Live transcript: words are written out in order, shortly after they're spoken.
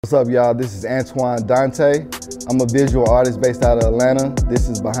What's up, y'all? This is Antoine Donte. I'm a visual artist based out of Atlanta. This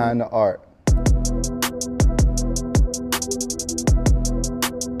is Behind the Art.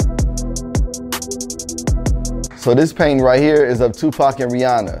 So this painting right here is of Tupac and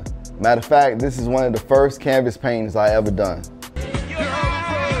Rihanna. Matter of fact, this is one of the first canvas paintings I ever done.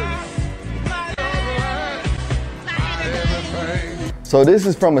 So this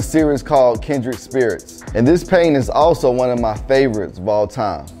is from a series called Kindred Spirits. And this painting is also one of my favorites of all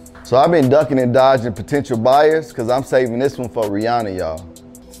time. So I've been ducking and dodging potential buyers because I'm saving this one for Rihanna, y'all.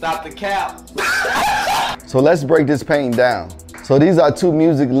 Stop the cap. So let's break this painting down. So these are two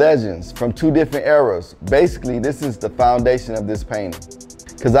music legends from two different eras. Basically, this is the foundation of this painting.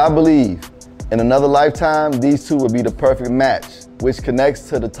 Because I believe in another lifetime, these two would be the perfect match, which connects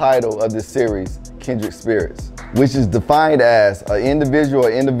to the title of this series, Kindred Spirits, which is defined as an individual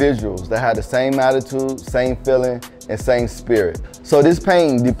or individuals that have the same attitude, same feeling, and same spirit. So this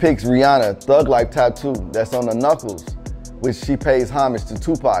painting depicts Rihanna thug-like tattoo that's on the knuckles, which she pays homage to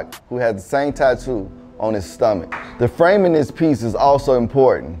Tupac, who had the same tattoo on his stomach. The frame in this piece is also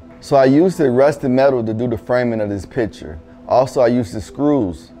important. So I used the rusted metal to do the framing of this picture. Also, I used the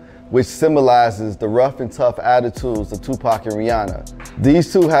screws, which symbolizes the rough and tough attitudes of Tupac and Rihanna.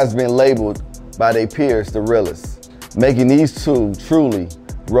 These two has been labeled by their peers the realists, making these two truly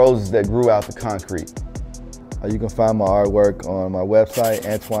roses that grew out the concrete. You can find my artwork on my website,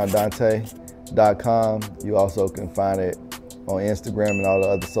 AntoineDonte.com. You also can find it on Instagram and all the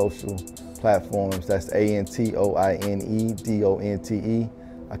other social platforms. That's ANTOINEDONTE.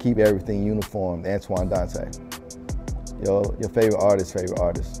 I keep everything uniform, Antoine Donte. Your favorite artist.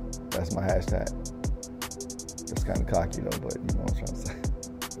 That's my hashtag. That's kind of cocky though, but you know what I'm trying to say.